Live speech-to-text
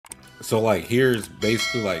So like here's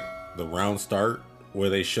basically like the round start where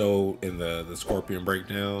they show in the Scorpion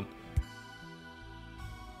breakdown.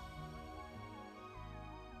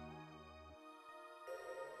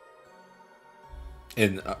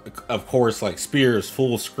 And of course, like Spear is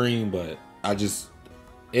full screen, but I just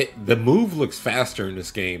the move looks faster in this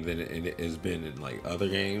game than it has been in like other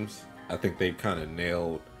games. I think they've kind of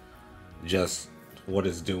nailed just what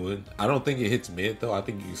it's doing. I don't think it hits mid though. I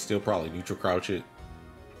think you can still probably neutral crouch it,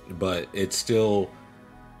 but it's still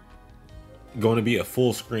going to be a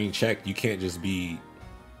full screen check. You can't just be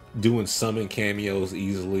doing summon cameos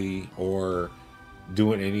easily or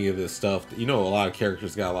doing any of this stuff. You know, a lot of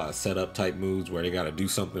characters got a lot of setup type moves where they got to do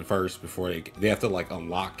something first before they have to like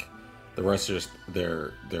unlock the rest of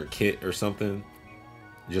their kit or something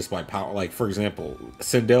just by power. Like for example,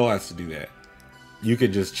 Sindel has to do that. You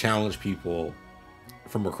could just challenge people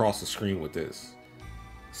from across the screen with this.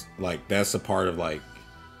 Like that's a part of like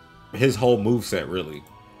his whole move set really.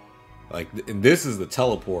 Like, and this is the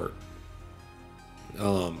teleport.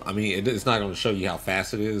 I mean, it's not going to show you how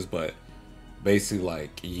fast it is, but basically,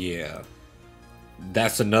 like, yeah,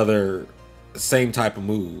 that's another same type of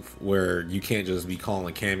move where you can't just be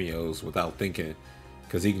calling cameos without thinking,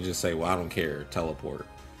 because he can just say, "Well, I don't care, teleport."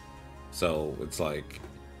 So it's like,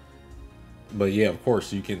 but yeah, of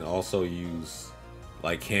course, you can also use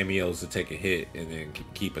like cameos to take a hit and then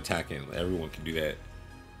keep attacking. Everyone can do that.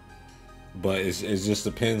 But it just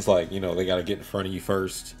depends, like, you know, they got to get in front of you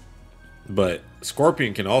first. But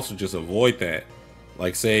Scorpion can also just avoid that.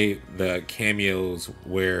 Like, say the cameos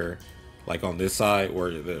where, like, on this side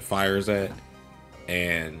where the fire's at,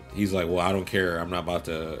 and he's like, well, I don't care. I'm not about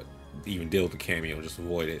to even deal with the cameo. Just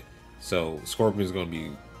avoid it. So Scorpion's going to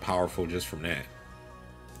be powerful just from that.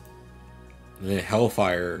 And then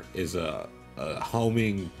Hellfire is a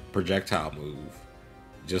homing projectile move.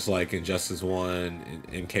 Just like Injustice 1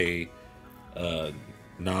 and MK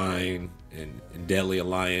 9 and Deadly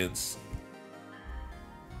Alliance.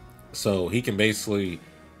 So he can basically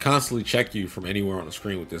constantly check you from anywhere on the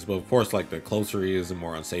screen with this. But of course, like the closer he is, the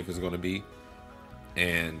more unsafe it's going to be.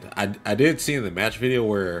 And I did see in the match video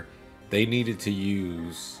where they needed to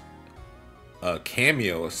use a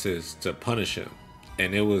cameo assist to punish him.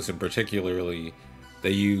 And it was in particularly,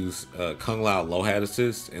 they used Kung Lao low hat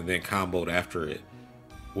assist and then comboed after it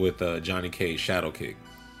with Johnny K's shadow kick.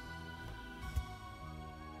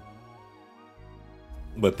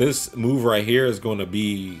 But this move right here is going to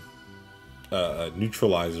be a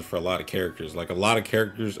neutralizer for a lot of characters. Like a lot of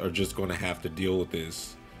characters are just going to have to deal with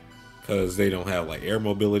this because they don't have like air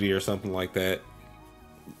mobility or something like that.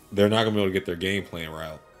 They're not going to be able to get their game plan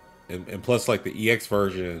right. And plus, like the EX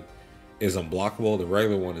version is unblockable. The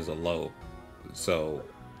regular one is a low. So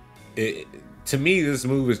to me, this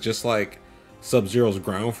move is just like Sub-Zero's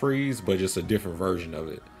ground freeze, but just a different version of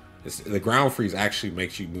it. The ground freeze actually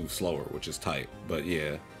makes you move slower, which is tight. But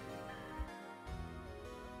yeah.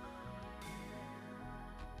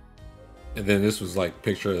 And then this was like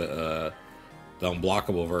picture the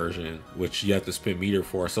unblockable version, which you have to spend meter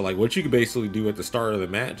for. So like what you can basically do at the start of the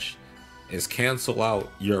match is cancel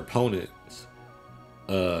out your opponent's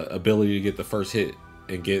ability to get the first hit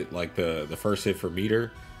and get like the first hit for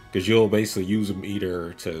meter, because you'll basically use a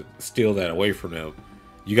meter to steal that away from them.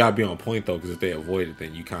 You gotta be on point though, because if they avoid it,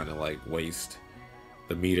 then you kind of like waste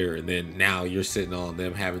the meter, and then now you're sitting on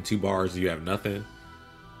them having 2 bars, you have nothing.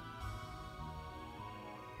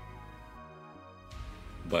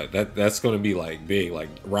 But that's gonna be like big, like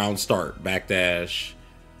round start, backdash,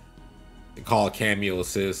 call a cameo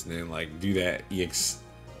assist, and then like do that EX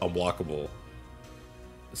unblockable.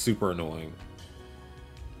 Super annoying.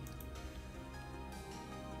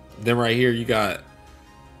 Then right here you got,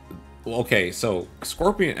 okay, so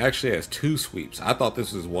Scorpion actually has 2 sweeps. I thought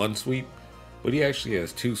this was 1 sweep, but he actually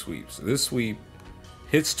has 2 sweeps. This sweep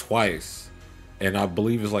hits twice, and I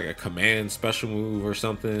believe it's like a command special move or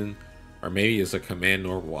something, or maybe it's a command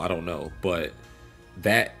normal, I don't know. But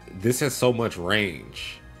this has so much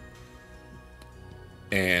range,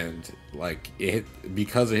 and like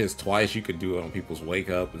because it hits twice, you could do it on people's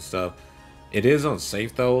wake up and stuff. It is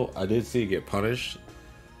unsafe though. I did see it get punished,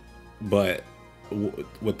 but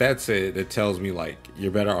with that said, it tells me like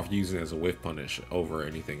you're better off using it as a whiff punish over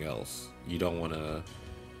anything else. You don't want to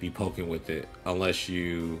be poking with it unless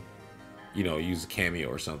you know, use a cameo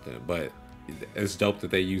or something. But it's dope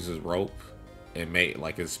that they use his rope and made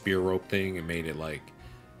like his spear rope thing and made it like,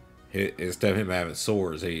 instead of him having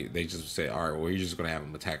swords, they just say, all right, well, you're just gonna have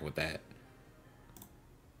him attack with that.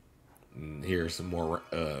 And here's some more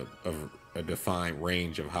of a defined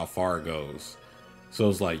range of how far it goes. So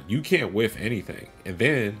it's like you can't whiff anything. And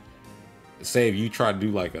then say if you try to do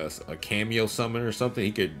like a cameo summon or something,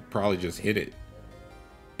 he could probably just hit it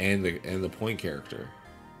and the point character.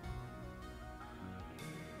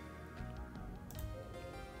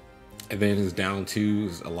 And then his down 2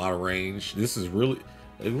 is a lot of range. This is really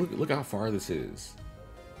look how far this is.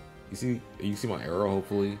 You see my arrow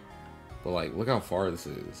hopefully, but like look how far this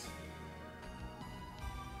is.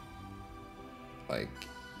 Like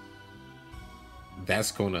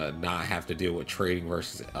that's gonna not have to deal with trading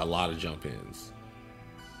versus a lot of jump ins.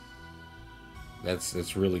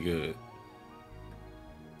 That's really good.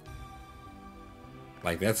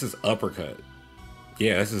 Like that's his uppercut.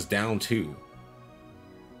 Yeah, that's his down 2.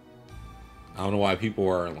 I don't know why people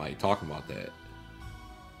aren't like talking about that.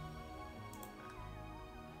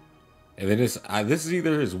 And then this is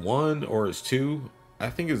either his 1 or his 2. I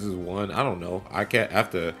think it's his 1. I don't know. I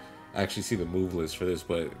have to actually see the move list for this,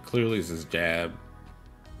 but clearly it's his jab.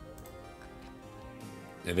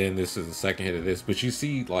 And then this is the second hit of this. But you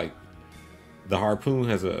see, like, the harpoon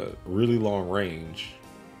has a really long range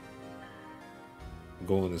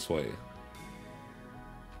going this way.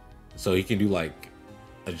 So he can do like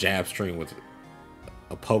a jab string with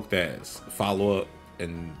a poke that's follow up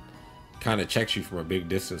and kind of checks you from a big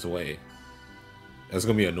distance away. That's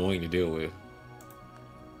gonna be annoying to deal with.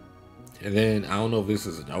 And then I don't know if this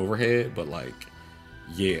is an overhead, but like,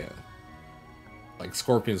 yeah, like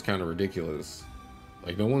Scorpion's kind of ridiculous.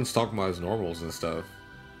 Like no one's talking about his normals and stuff,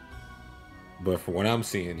 but for what I'm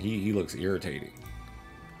seeing, he looks irritating.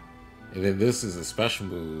 And then this is a special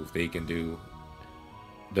move they can do.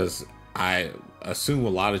 Does, I assume, a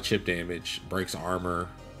lot of chip damage, breaks armor,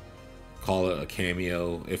 call it a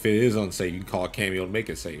cameo. If it is unsafe, you can call it cameo to make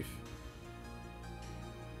it safe.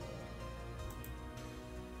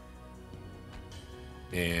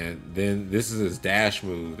 And then this is his dash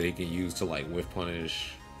move they can use to like whiff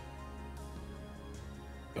punish,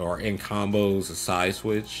 or in combos a side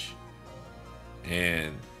switch.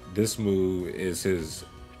 And this move is his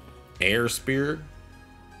air spear.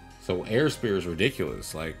 So air spear is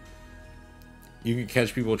ridiculous. Like you can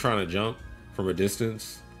catch people trying to jump from a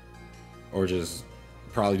distance, or just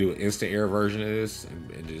probably do an instant air version of this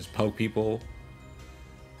and just poke people.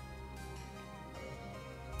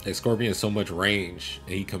 And Scorpion has so much range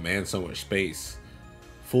and he commands so much space.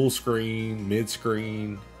 Full screen, mid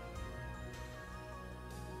screen.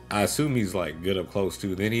 I assume he's like good up close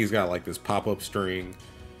too. Then he's got like this pop-up string,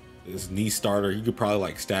 this knee starter. You could probably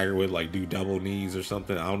like stagger with, like do double knees or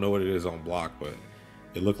something. I don't know what it is on block, but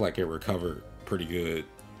it looked like it recovered pretty good.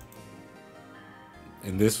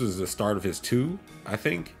 And this was the start of his 2, I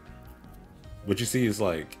think. What you see is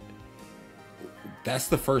like, that's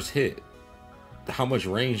the first hit. How much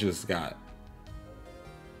range this got.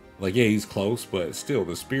 Like, yeah, he's close, but still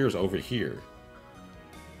the spear's over here.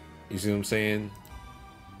 You see what I'm saying?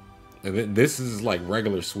 And then this is like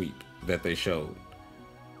regular sweep that they showed.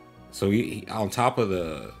 So he on top of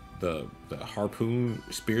the harpoon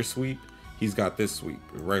spear sweep, he's got this sweep,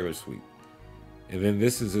 regular sweep. And then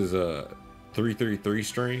this is his 333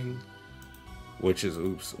 string, which is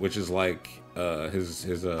like his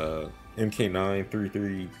MK9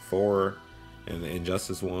 334 and the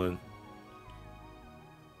Injustice one.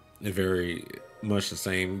 They're very much the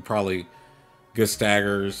same. Probably good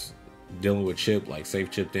staggers, dealing with chip, like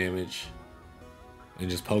safe chip damage,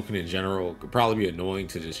 and just poking in general could probably be annoying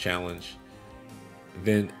to just challenge.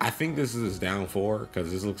 Then I think this is his down 4,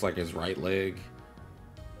 because this looks like his right leg.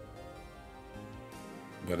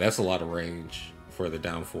 But that's a lot of range for the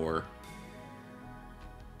down 4.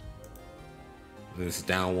 This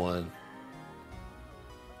down 1.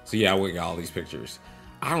 So yeah, I went and got all these pictures.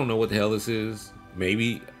 I don't know what the hell this is.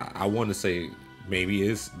 Maybe I want to say maybe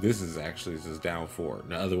this is actually his down 4.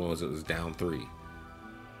 The other one was, it was down 3.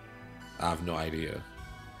 I have no idea.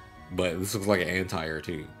 But this looks like an anti-air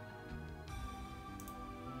too.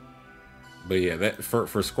 But yeah, that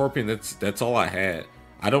for Scorpion, that's all I had.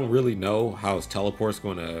 I don't really know how his teleport's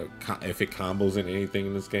gonna, if it combos in anything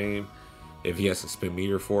in this game, if he has a spin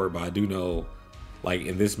meter for it. But I do know, like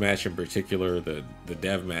in this match in particular, the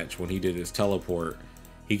dev match, when he did his teleport,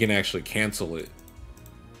 he can actually cancel it,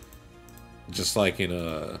 just like in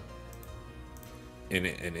an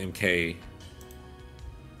MK,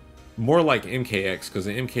 more like MKX, because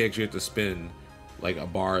in MKX you have to spin like a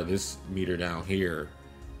bar this meter down here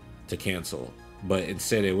to cancel, but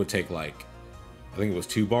instead it would take like, I think it was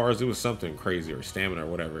 2 bars. It was something crazy, or stamina or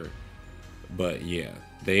whatever. But yeah,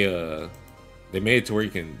 they made it to where you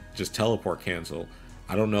can just teleport cancel.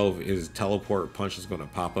 I don't know if his teleport punch is going to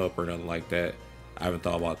pop up or nothing like that. I haven't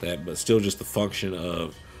thought about that, but still, just the function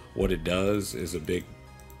of what it does is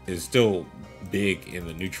still big in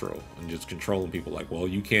the neutral, and just controlling people. Like, well,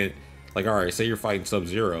 you can't Like, all right, say you're fighting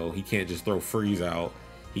Sub-Zero, he can't just throw freeze out.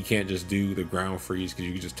 He can't just do the ground freeze because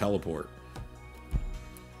you can just teleport.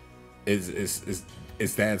 Is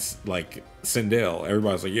that's like Sindel.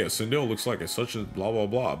 Everybody's like, yeah, Sindel looks like it's such a blah blah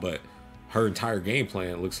blah, but her entire game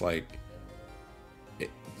plan looks like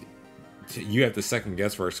you have to second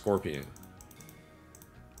guess for a Scorpion.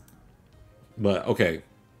 But okay,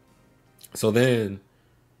 so then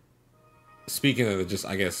speaking of just,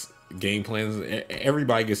 I guess, game plans,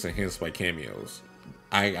 everybody gets enhanced by cameos.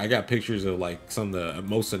 I got pictures of like some of the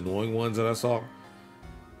most annoying ones that I saw.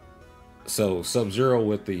 So Sub-Zero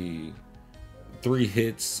with the 3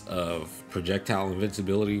 hits of projectile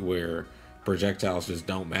invincibility, where projectiles just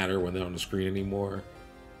don't matter when they're on the screen anymore.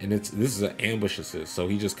 And this is an ambush assist, so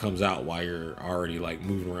he just comes out while you're already like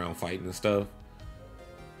moving around fighting and stuff.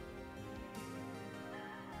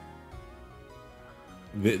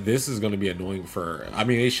 This is going to be annoying for, I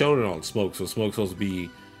mean, they showed it on Smoke, so Smoke's supposed to be,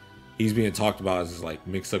 he's being talked about as this like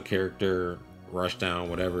mix up character, rushdown,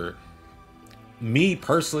 whatever. Me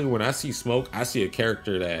personally, when I see Smoke, I see a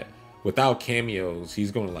character that without cameos,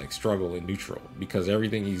 he's going to like struggle in neutral, because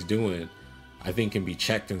everything he's doing, I think, can be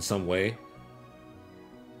checked in some way.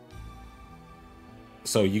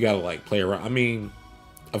 So you got to like play around. I mean,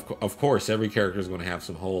 of course, every character is going to have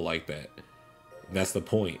some hole like that. That's the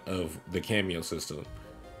point of the cameo system.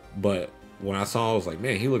 But when I saw, I was like,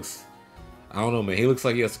 man, he looks, I don't know, man, he looks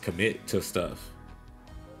like he has to commit to stuff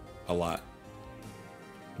a lot.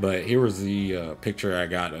 But here was the picture I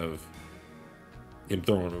got of him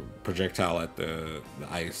throwing a projectile at the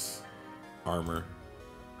ice armor.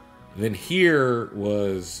 And then here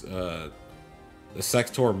was the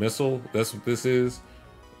Sector missile. That's what this is.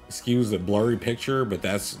 Excuse the blurry picture, but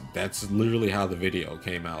that's literally how the video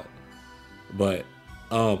came out. But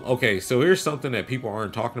okay, so here's something that people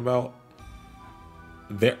aren't talking about.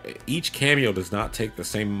 Each cameo does not take the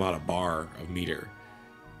same amount of bar of meter.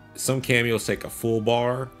 Some cameos take a full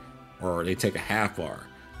bar, or they take a half bar.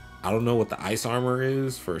 I don't know what the ice armor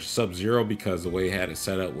is for Sub-Zero, because the way it had it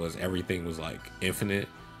set up was everything was like infinite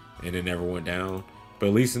and it never went down. But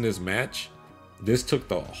at least in this match, this took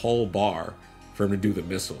the whole bar for him to do the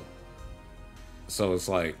missile. So it's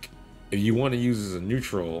like, if you want to use as a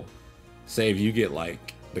neutral, say if you get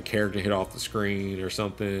like the character hit off the screen or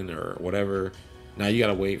something or whatever, now you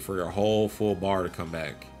gotta wait for your whole full bar to come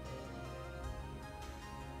back.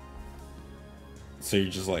 So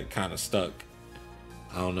you're just like kind of stuck.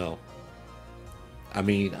 I don't know. I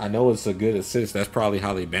mean, I know it's a good assist. That's probably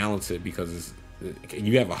how they balance it, because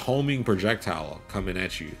you have a homing projectile coming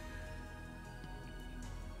at you.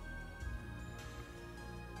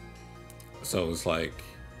 So it's like,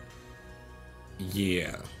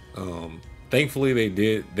 yeah. Thankfully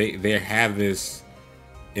they have this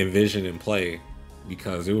envision in play,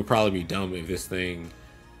 because it would probably be dumb if this thing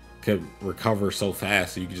could recover so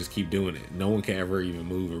fast so you could just keep doing it. No one can ever even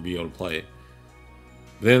move or be able to play.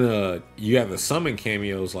 Then you have the summon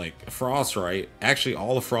cameos like Frost, right? Actually,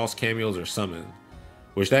 all the Frost cameos are summoned,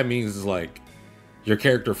 which that means is like your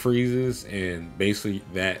character freezes, and basically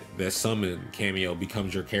that summon cameo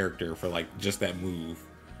becomes your character for like just that move,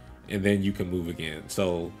 and then you can move again.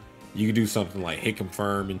 So you can do something like hit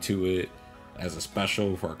confirm into it as a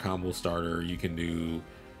special for a combo starter. You can do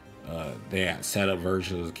they got setup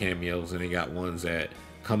versions of cameos, and they got ones that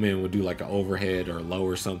come in would do like an overhead or low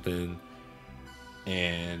or something.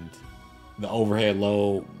 And the overhead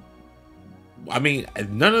low, I mean,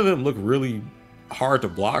 none of them look really hard to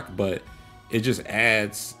block, but it just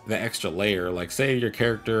adds the extra layer. Like, say your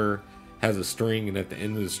character has a string, and at the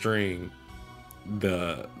end of the string,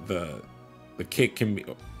 the kick can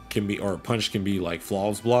be or a punch can be like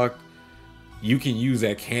flaws blocked. You can use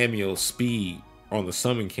that cameo speed on the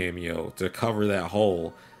summon cameo to cover that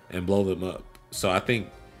hole and blow them up. So I think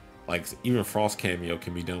like even Frost cameo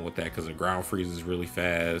can be done with that, because the ground freeze is really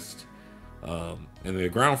fast. And the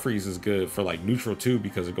ground freeze is good for like neutral too,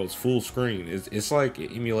 because it goes full screen. It's like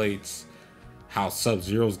it emulates how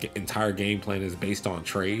Sub-Zero's entire game plan is based on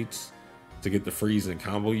trades to get the freeze and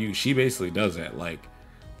combo you. She basically does that. Like,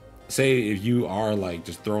 say if you are like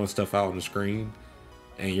just throwing stuff out on the screen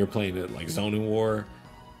and you're playing it like zoning war,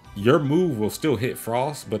 your move will still hit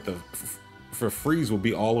Frost, but the for freeze will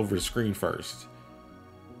be all over the screen first,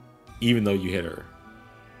 even though you hit her.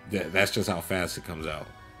 That's just how fast it comes out.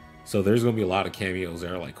 So there's gonna be a lot of cameos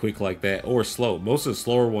that are like quick like that, or slow. Most of the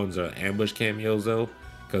slower ones are ambush cameos though,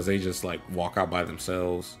 because they just like walk out by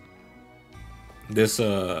themselves. This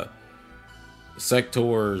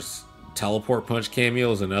Sector's teleport punch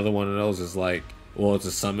cameo is another one of those. Is like, well, it's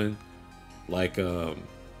a summon like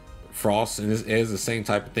Frost, and it is the same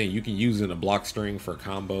type of thing. You can use it in a block string for a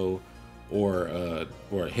combo, or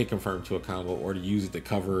hit confirm to a combo, or to use it to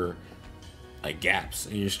cover like gaps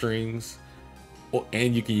in your strings,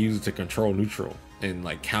 and you can use it to control neutral and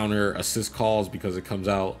like counter assist calls because it comes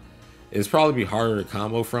out. It's probably be harder to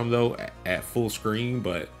combo from though at full screen,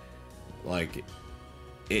 but like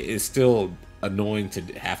it's still annoying to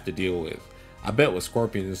have to deal with. I bet with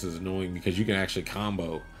Scorpion this is annoying because you can actually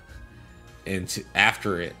combo and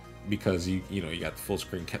after it, because you got the full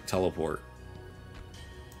screen teleport.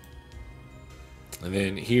 And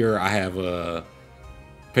then here I have a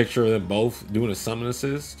picture of them both doing a summon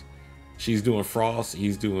assist. She's doing Frost,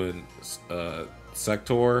 he's doing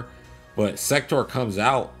Sector, but Sector comes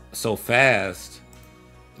out so fast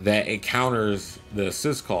that it counters the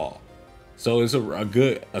assist call. So it's a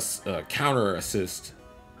good counter assist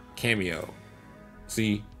cameo.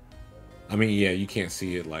 See? I mean, yeah, you can't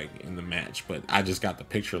see it like in the match, but I just got the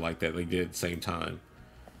picture like that. They did at the same time.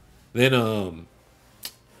 Then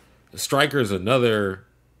Striker's another.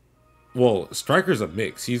 Well, Striker's a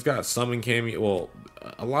mix. He's got summon cameo. Well,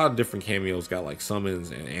 a lot of different cameos got like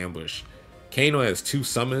summons and ambush. Kano has 2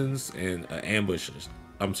 summons and ambushes.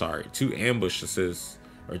 I'm sorry, 2 ambush assists,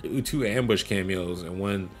 or 2 ambush cameos and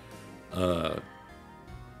 1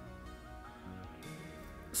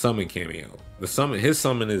 summon cameo. His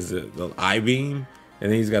summon is the I beam,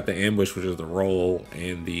 and then he's got the ambush, which is the roll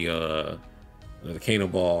and the Kano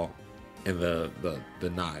ball and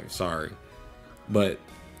the knife. Sorry, but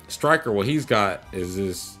Striker, what he's got is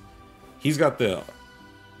this. He's got the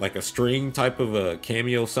like a string type of a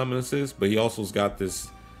cameo summon assist, but he also's got this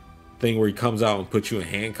thing where he comes out and puts you in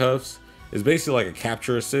handcuffs. It's basically like a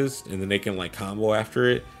capture assist, and then they can like combo after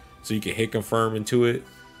it, so you can hit confirm into it.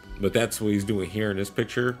 But that's what he's doing here in this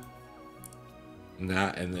picture.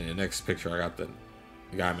 Not, and then the next picture I got the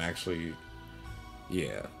guy I'm actually,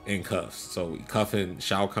 yeah, in cuffs. So cuffing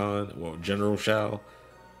Shao Kahn, well, General Shao.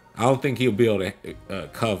 I don't think he'll be able to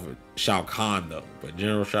cuff Shao Kahn though, but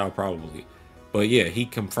General Shao probably. But yeah, he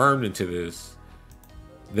confirmed into this.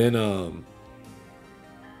 Then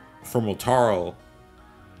for Motaro,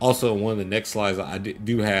 also one of the next slides I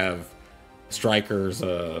do have Striker's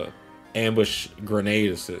ambush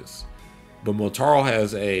grenade assist, but Motaro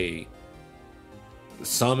has a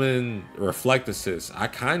summon reflect assist. I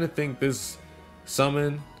kind of think this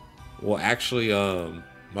summon will actually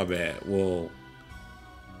my bad, will,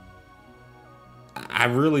 I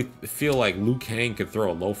really feel like Liu Kang could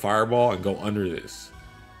throw a low fireball and go under this,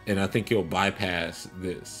 and I think he'll bypass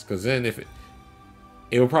this, because then if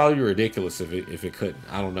it would probably be ridiculous if it couldn't.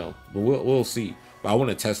 I don't know, but we'll see. But I want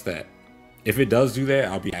to test that. If it does do that,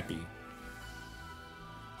 I'll be happy.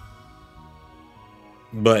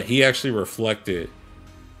 But he actually reflected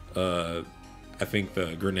I think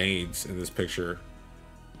the grenades in this picture.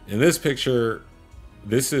 In this picture,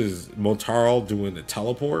 this is Motaro doing the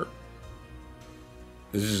teleport.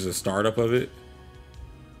 This is a startup of it.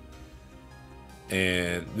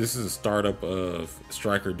 And this is a startup of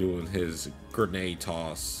Striker doing his grenade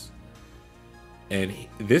toss. And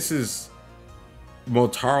this is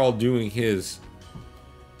Motaro doing his,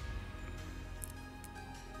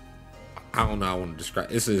 I don't know how I want to describe.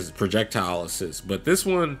 This is projectile assist, but this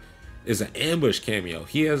one is an ambush cameo.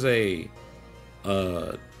 He has a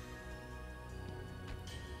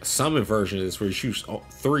summon version of this where he shoots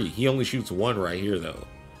 3. He only shoots 1 right here though.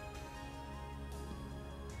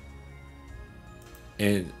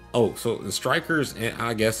 And oh, so the Strikers, and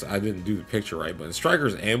I guess I didn't do the picture right, but the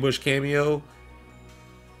Strikers ambush cameo,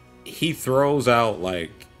 he throws out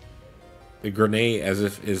like the grenade as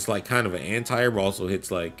if it's like kind of an anti-air, but also hits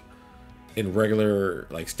like in regular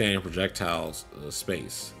like standing projectiles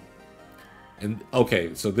space. And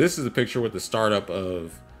okay, so this is a picture with the startup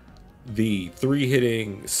of the 3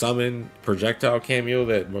 hitting summon projectile cameo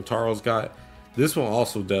that Motaro's got. This one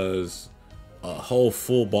also does a whole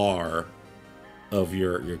full bar of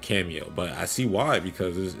your cameo, but I see why,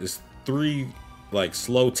 because it's 3 like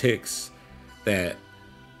slow ticks that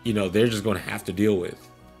they're just going to have to deal with.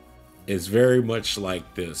 It's very much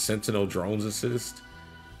like the Sentinel drones assist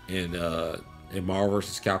in Marvel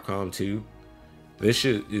vs. Capcom 2. This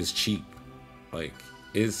shit is cheap. Like,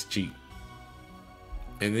 it's cheap.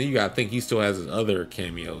 And then you gotta think he still has his other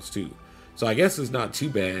cameos too. So I guess it's not too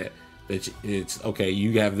bad that it's okay.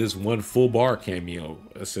 You have this 1 full bar cameo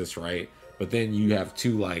assist, right? But then you have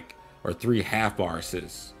 2 like, or 3 half bar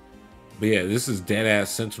assists. But yeah, this is dead ass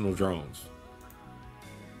Sentinel drones.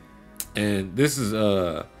 And this is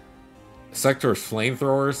Sector's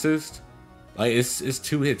flamethrower assist. Like it's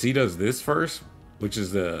 2 hits. He does this first, which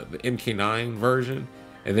is the MK9 version,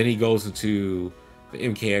 and then he goes into the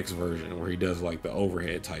MKX version where he does like the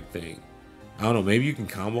overhead type thing. I don't know, maybe you can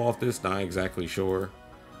combo off this, not exactly sure.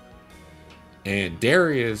 And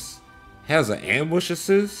Darius has an ambush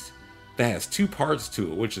assist that has two parts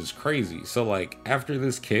to it, which is crazy. So like after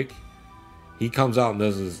this kick, he comes out and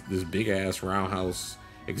does this big ass roundhouse,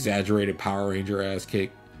 exaggerated Power Ranger ass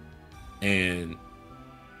kick, and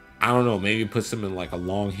I don't know, maybe puts him in like a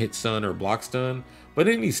long hit stun or block stun. But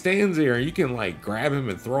then he stands there and you can like grab him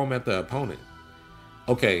and throw him at the opponent.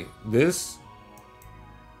 Okay, this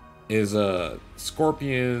is a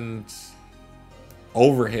Scorpion's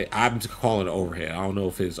overhead. I'm calling it overhead. I don't know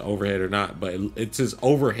if it's overhead or not, but it's his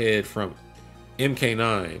overhead from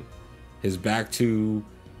MK9. His back two,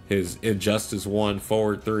 his Injustice 1,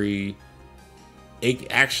 forward 3.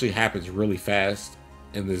 It actually happens really fast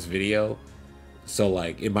in this video. So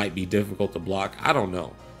like it might be difficult to block. I don't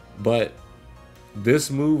know. But this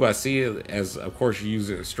move, I see it as, of course, you're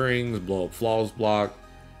using strings, blow up flaws block,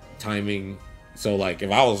 timing. So like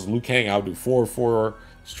if I was Liu Kang, I would do 4-4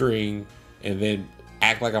 string and then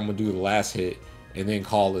act like I'm gonna do the last hit and then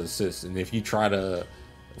call the assist. And if you try to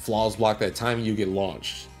flaws block that timing, you get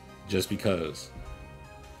launched just because.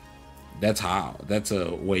 That's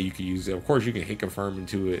a way you can use it. Of course, you can hit confirm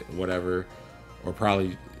into it, whatever, or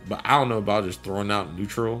probably, but I don't know about just throwing out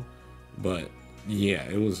neutral. But yeah,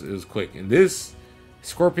 it was quick. And this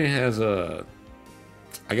Scorpion has a,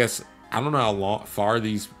 I guess, I don't know how far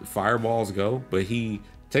these fireballs go, but he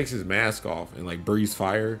takes his mask off and like breathes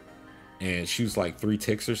fire and shoots like 3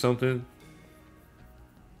 ticks or something.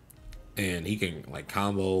 And he can like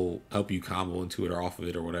help you combo into it or off of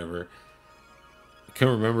it or whatever. I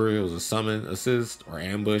can't remember if it was a summon assist or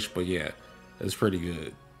ambush, but yeah, it's pretty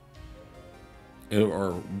good.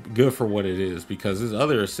 Or good for what it is, because his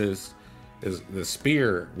other assist is the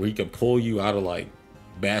spear, where he can pull you out of like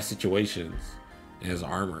bad situations in his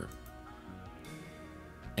armor.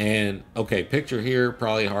 And okay, picture here,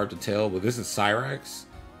 probably hard to tell, but this is Cyrax.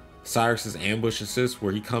 Cyrax's ambush assist,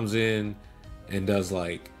 where he comes in and does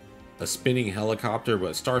like a spinning helicopter,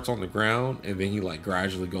 but starts on the ground and then he like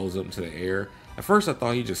gradually goes up into the air. At first I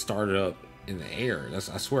thought he just started up in the air. I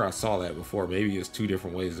swear I saw that before. Maybe it's 2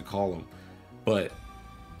 different ways to call him, but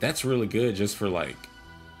that's really good just for like,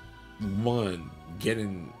 one,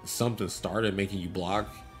 getting something started, making you block,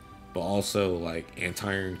 but also like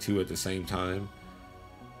anti-airing 2 at the same time.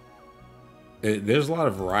 There's a lot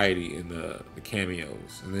of variety in the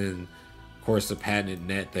cameos. And then of course the patented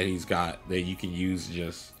net that he's got that you can use to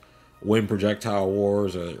just win projectile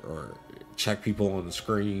wars or check people on the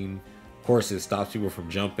screen. Of course, it stops people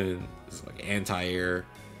from jumping. It's like anti-air.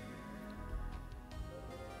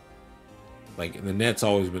 Like the net's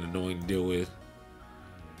always been annoying to deal with.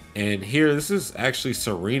 And here, this is actually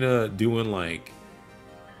Serena doing like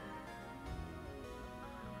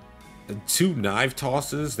 2 knife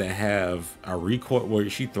tosses that have a recoil where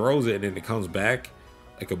she throws it and then it comes back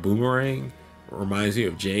like a boomerang. It reminds me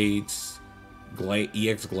of Jade's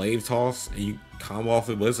EX glaive toss, and you combo off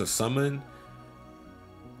it, but it's a summon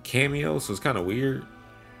cameo, so it's kind of weird.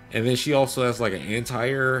 And then she also has like an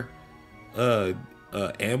anti-air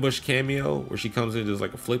ambush cameo where she comes in just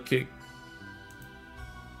like a flip kick.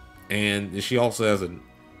 And she also has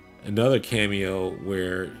another cameo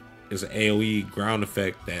where it's an AoE ground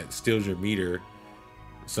effect that steals your meter.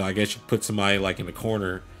 So I guess you put somebody like in the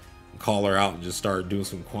corner and call her out and just start doing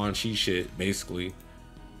some Quan Chi shit, basically.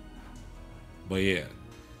 But yeah,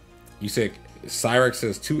 you said Cyrax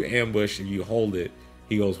says 2 ambush and you hold it,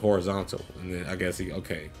 he goes horizontal. And then I guess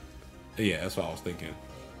okay. Yeah, that's what I was thinking.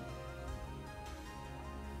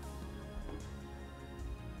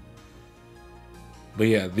 But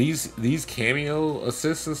yeah, these cameo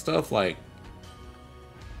assists and stuff, like,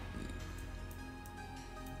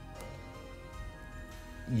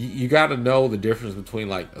 you got to know the difference between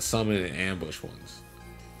like a summon and ambush ones,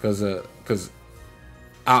 because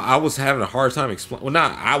I was having a hard time explaining. Well,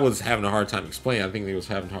 not I was having a hard time explaining. I think they was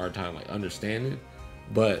having a hard time like understanding.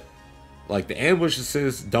 But like the ambush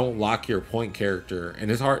assists don't lock your point character, and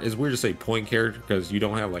it's weird to say point character because you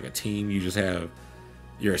don't have like a team. You just have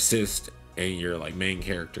your assist and your like main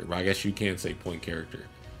character. But I guess you can say point character.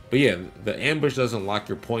 But yeah, the ambush doesn't lock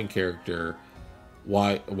your point character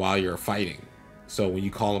while you're fighting. So when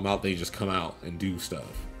you call them out, they just come out and do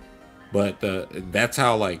stuff. But that's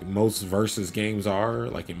how like most versus games are,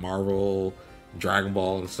 like in Marvel, Dragon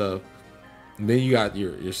Ball and stuff. And then you got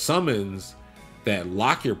your summons that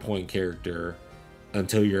lock your point character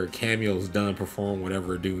until your cameo's done perform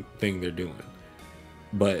whatever thing they're doing.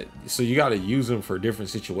 But so you got to use them for different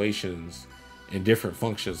situations and different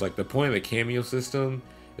functions. Like the point of the cameo system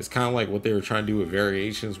is kind of like what they were trying to do with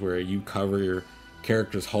variations, where you cover your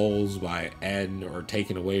characters' holes by adding or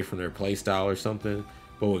taking away from their playstyle or something.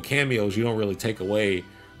 But with cameos, you don't really take away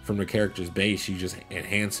from the character's base, you just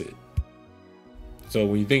enhance it. So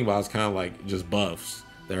when you think about it, it's kind of like just buffs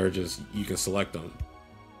that are just, you can select them.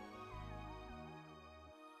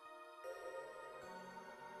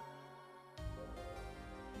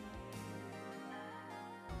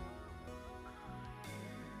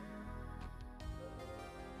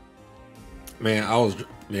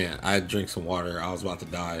 Man, I drank some water. I was about to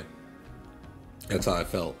die. That's how I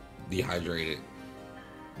felt, dehydrated.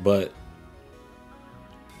 But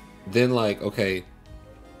then, like, okay,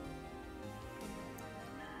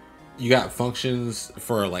 you got functions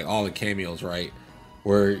for like all the cameos, right?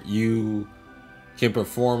 Where you can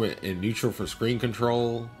perform it in neutral for screen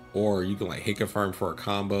control, or you can like hit confirm for a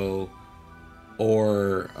combo,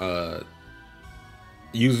 or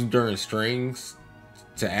use them during strings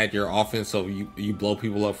to add your offense. So you blow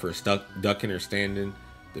people up for stuck ducking or standing,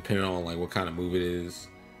 depending on like what kind of move it is,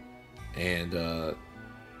 and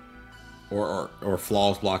or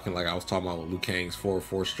flaws blocking, like I was talking about with Liu Kang's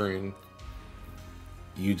 4/4 string.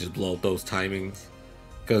 You just blow up those timings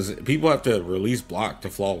because people have to release block to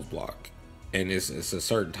flaws block, and it's a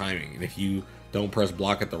certain timing, and if you don't press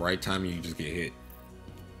block at the right time, you just get hit.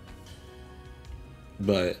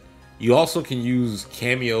 But you also can use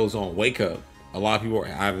cameos on wake up. A lot of people I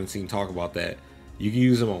haven't seen talk about that. You can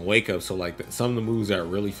use them on wake up. So like some of the moves that are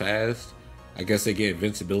really fast, I guess they get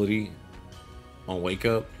invincibility on wake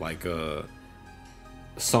up. Like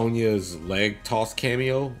Sonya's leg toss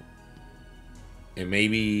cameo, and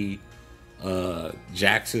maybe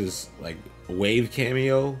Jax's like wave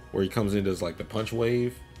cameo where he comes in does like the punch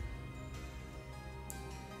wave.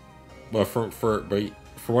 But for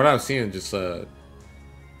what I've seen, just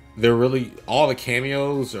they're really, all the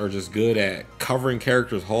cameos are just good at covering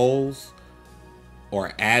characters' holes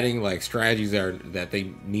or adding like strategies that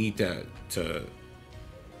they need to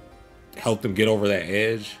help them get over that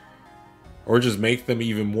edge, or just make them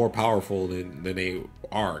even more powerful than they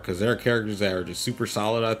are. Because there are characters that are just super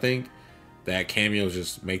solid, I think, that cameos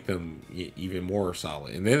just make them even more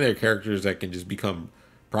solid. And then there are characters that can just become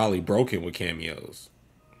probably broken with cameos.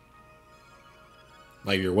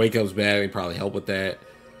 Like your wake up's bad, they probably help with that.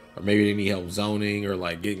 Or maybe they need help zoning or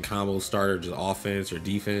like getting combos started, just offense or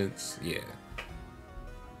defense. Yeah.